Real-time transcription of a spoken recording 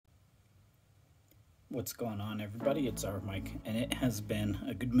What's going on, everybody? It's our Mike, and it has been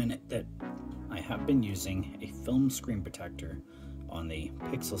a good minute that I have been using a film screen protector on the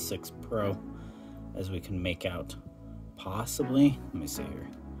Pixel 6 Pro, as we can make out possibly, let me see here,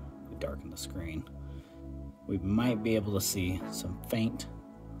 we darken the screen, we might be able to see some faint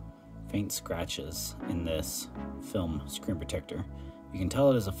scratches in this film screen protector. You can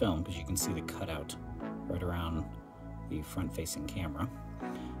tell it is a film because you can see the cutout right around the front-facing camera.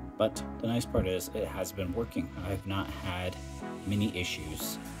 But the nice part is it has been working. I have not had many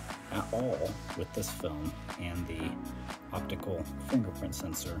issues at all with this film and the optical fingerprint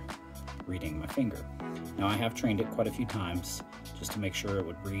sensor reading my finger. Now, I have trained it quite a few times just to make sure it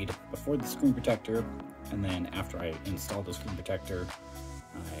would read before the screen protector, and then after I installed the screen protector,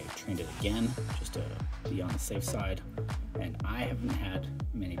 I trained it again just to be on the safe side, and I haven't had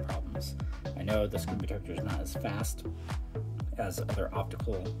many problems. I know the screen protector is not as fast as other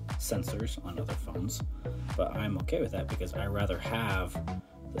optical sensors on other phones, but I'm okay with that because I rather have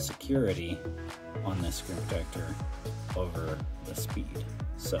the security on this screen protector over the speed.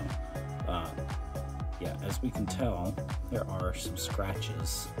 So yeah, as we can tell, there are some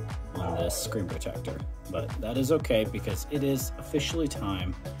scratches on this screen protector, but that is okay because it is officially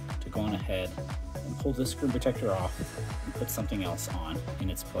time to go on ahead and pull this screen protector off and put something else on in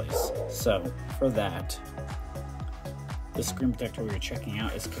its place. So for that, the screen protector we were checking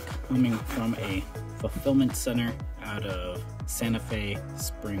out is coming from a fulfillment center out of Santa Fe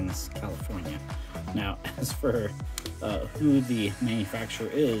Springs, California. Now, as for who the manufacturer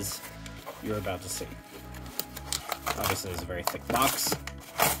is, you're about to see. Obviously, it's a very thick box,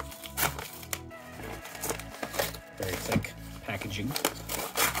 very thick packaging.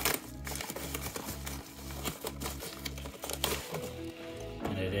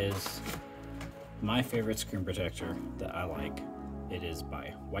 And it is my favorite screen protector that I like. It is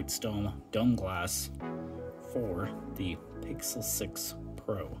by Whitestone Dome Glass for the Pixel 6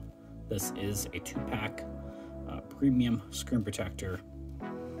 Pro. This is a 2-pack premium screen protector,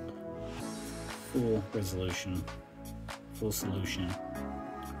 full resolution, full solution,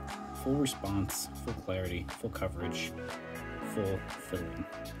 full response, full clarity, full coverage, full filling.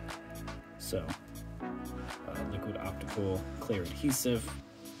 So, liquid optical clear adhesive.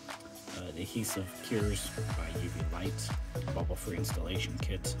 The adhesive cures by UV light, bubble-free installation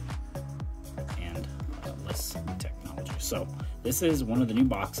kit, and less technology. So this is one of the new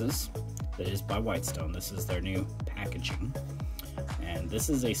boxes that is by Whitestone. This is their new packaging, and this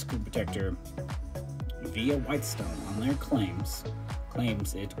is a screen protector via Whitestone. On their claims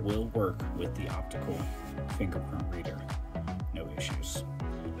it will work with the optical fingerprint reader. No issues.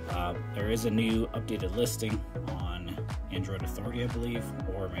 There is a new updated listing on Android Authority, I believe,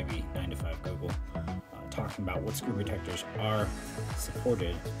 or maybe 9to5 Google, talking about what screen protectors are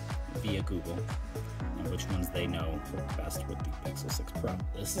supported via Google and which ones they know work best with the Pixel 6 Pro.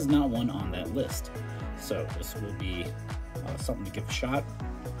 This is not one on that list, so this will be something to give a shot.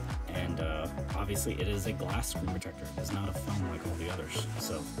 And obviously it is a glass screen protector. It is not a foam like all the others.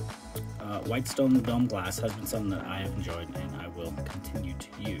 So Whitestone Dome Glass has been something that I have enjoyed and I will continue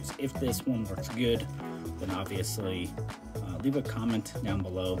to use. If this one works good, then obviously leave a comment down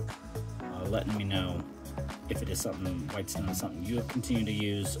below letting me know if it is something Whitestone is something you have continued to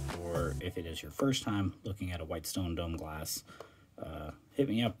use, or if it is your first time looking at a Whitestone Dome Glass. Hit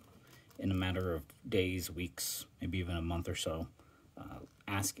me up in a matter of days, weeks, maybe even a month or so,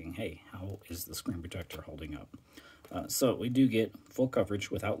 asking, hey, how is the screen protector holding up? So we do get full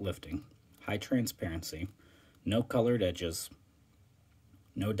coverage without lifting, high transparency, no colored edges,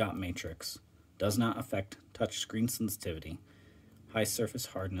 no dot matrix, does not affect touch screen sensitivity, high surface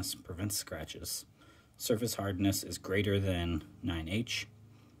hardness, prevents scratches, surface hardness is greater than 9H,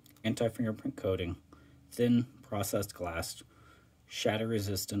 anti-fingerprint coating, thin processed glass, shatter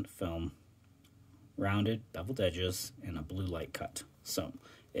resistant film, rounded beveled edges, and a blue light cut. So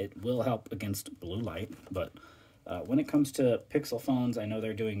it will help against blue light, but when it comes to Pixel phones, I know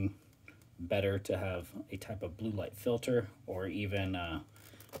they're doing better to have a type of blue light filter, or even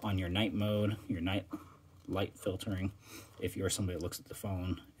on your night mode, your night light filtering. If you're somebody that looks at the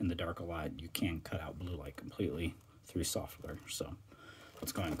phone in the dark a lot, you can cut out blue light completely through software. So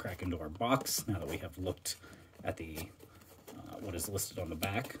let's go ahead and crack into our box now that we have looked at the what is listed on the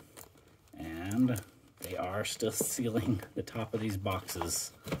back, and they are still sealing the top of these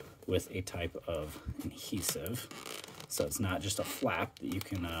boxes with a type of adhesive. So it's not just a flap that you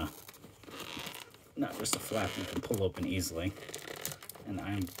can pull open easily. And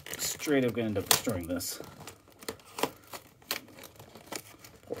I'm straight up going to end up destroying this.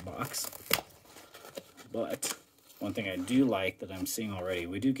 Poor box. But one thing I do like that I'm seeing already,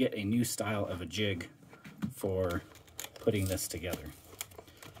 we do get a new style of a jig for putting this together.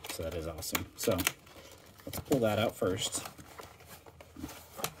 So that is awesome. So let's pull that out first.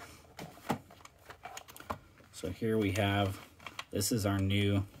 So here we have, this is our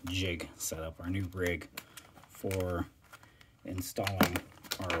new jig setup, our new rig for installing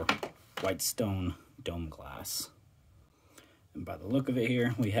our Whitestone dome glass. And by the look of it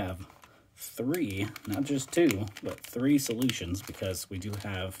here, we have 3, not just 2, but 3 solutions, because we do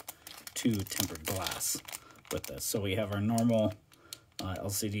have 2 tempered glass with this. So we have our normal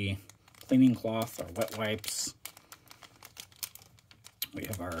LCD cleaning cloth, our wet wipes. We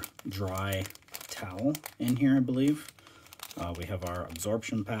have our dry towel in here, I believe. We have our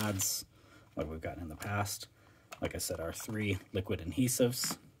absorption pads, like we've gotten in the past. Like I said, our 3 liquid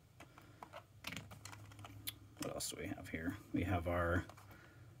adhesives. What else do we have here? We have our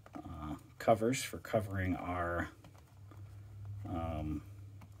covers for covering our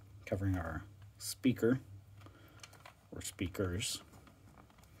speaker or speakers.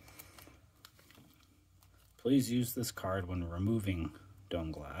 Please use this card when removing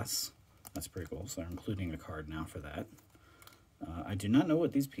dome glass. That's pretty cool. So they're including a card now for that. I do not know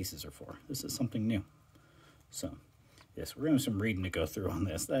what these pieces are for. This is something new. So yes, we're going to have some reading to go through on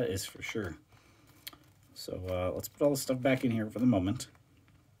this. That is for sure. So let's put all this stuff back in here for the moment.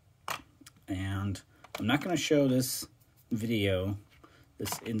 And I'm not going to show this video,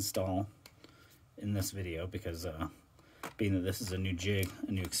 this install in this video, because being that this is a new jig,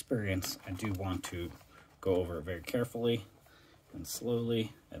 a new experience, I do want to go over it very carefully and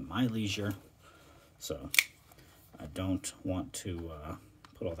slowly at my leisure. So I don't want to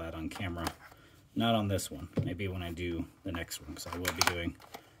put all that on camera. Not on this one. Maybe when I do the next one, because I will be doing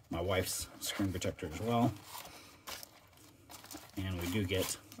my wife's screen protector as well. And we do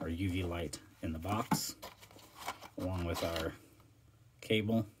get our UV light in the box, along with our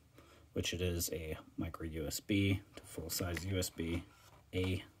cable, which it is a micro USB to full-size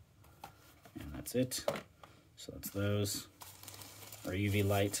USB-A, and that's it. So that's those. Our UV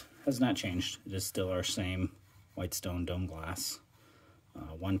light has not changed. It is still our same Whitestone dome glass.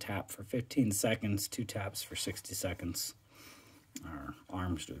 1 tap for 15 seconds, 2 taps for 60 seconds. Our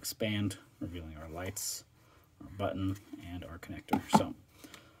arms to expand, revealing our lights, our button, and our connector. So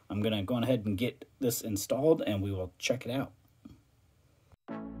I'm going to go ahead and get this installed, and we will check it out.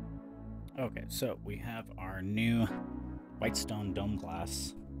 Okay, so we have our new Whitestone dome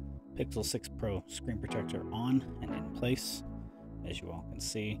glass Pixel 6 Pro screen protector on and in place. As you all can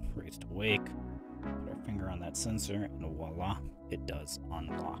see, raised awake. Put our finger on that sensor, and voila, it does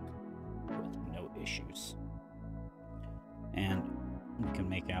unlock with no issues. And we can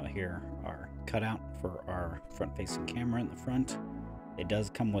make out here our cutout for our front-facing camera in the front. It does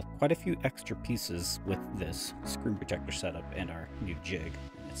come with quite a few extra pieces with this screen protector setup and our new jig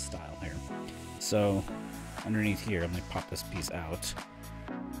in its style here. So underneath here, let me pop this piece out.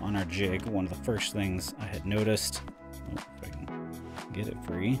 On our jig, one of the first things I had noticed, if I can get it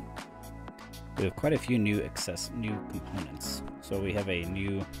free, we have quite a few new components. So we have a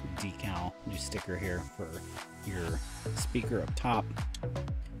new decal, new sticker here for your speaker up top.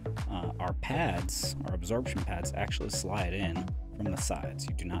 Our pads, our absorption pads, actually slide in from the sides.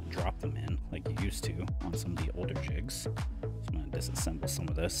 You do not drop them in like you used to on some of the older jigs. So I'm going to disassemble some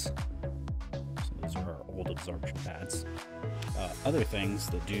of this. So those are our old absorption pads. Other things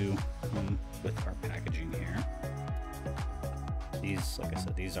that do come with our packaging here. These, like I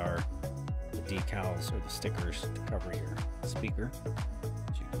said, these are the decals or the stickers to cover your speaker,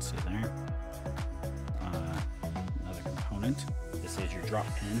 as you can see there. Another component, this is your drop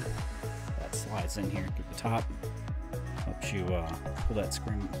pin that slides in here through the top. Helps you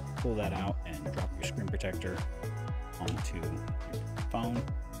pull that out and drop your screen protector onto your phone.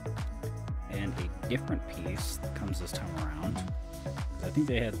 And a different piece that comes this time around, because I think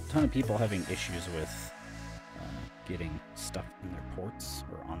they had a ton of people having issues with getting stuff in their ports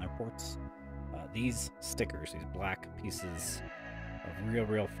or on their ports. These stickers, these black pieces of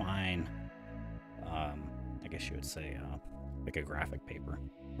real fine, I guess you would say like a graphic paper,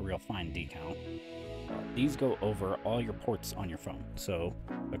 a real fine decal. These go over all your ports on your phone. So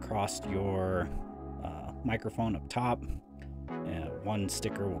across your microphone up top, one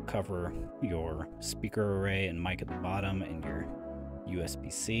sticker will cover your speaker array and mic at the bottom and your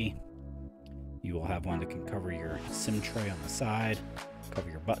USB-C. You will have one that can cover your SIM tray on the side, cover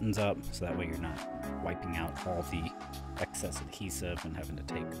your buttons up, so that way you're not wiping out all the excess adhesive and having to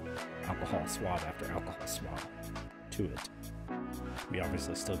take alcohol swab after alcohol swab to it. We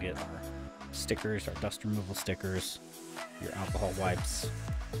obviously still get our stickers, our dust removal stickers, your alcohol wipes.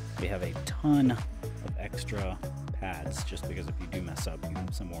 We have a ton of extra pads, just because if you do mess up, you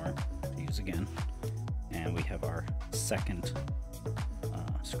have some more to use again. and we have our second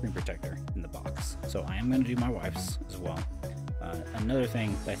screen protector in the box. So I am going to do my wife's as well. Another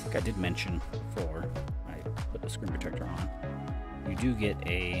thing that I think I did mention before I put the screen protector on, you do get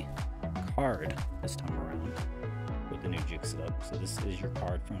a card this time around with the new jig setup. So this is your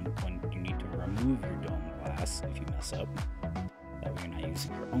card from when you need to remove your dome glass if you mess up. That way you're not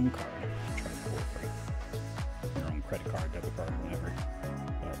using your own card to try to pull it free. Your own credit card, debit card, whatever.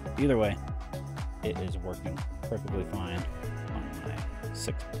 But either way, it is working perfectly fine on my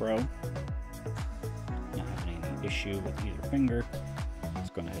 6 Pro. Not having any issue with either finger.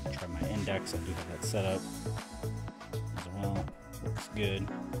 Just going ahead and try my index. I do have that set up as well. Looks good.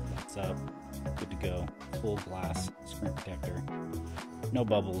 Lights up. Good to go. Full glass screen protector. No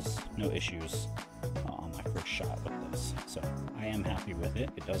bubbles, no issues on my first shot with this. So I am happy with it.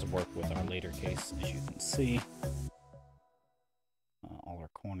 It does work with our later case, as you can see. All our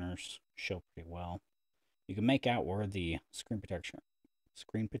corners show pretty well. You can make out where the screen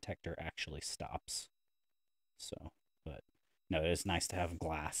protector actually stops. So, but no, it is nice to have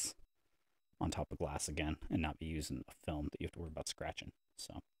glass on top of glass again and not be using a film that you have to worry about scratching.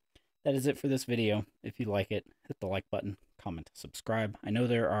 So that is it for this video. If you like it, hit the like button, comment, subscribe. I know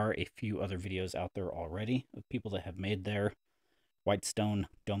there are a few other videos out there already of people that have made their Whitestone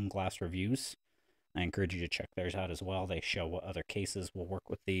dome glass reviews. I encourage you to check theirs out as well. They show what other cases will work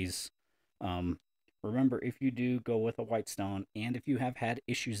with these. Remember, if you do go with a Whitestone, and if you have had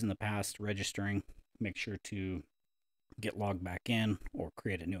issues in the past registering, make sure to get logged back in or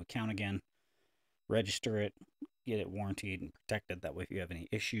create a new account again. Register it, get it warranted and protected. That way, if you have any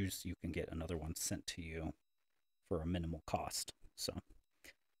issues, you can get another one sent to you for a minimal cost. So,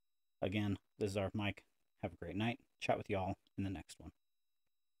 again, this is our Mike. Have a great night. Chat with y'all in the next one.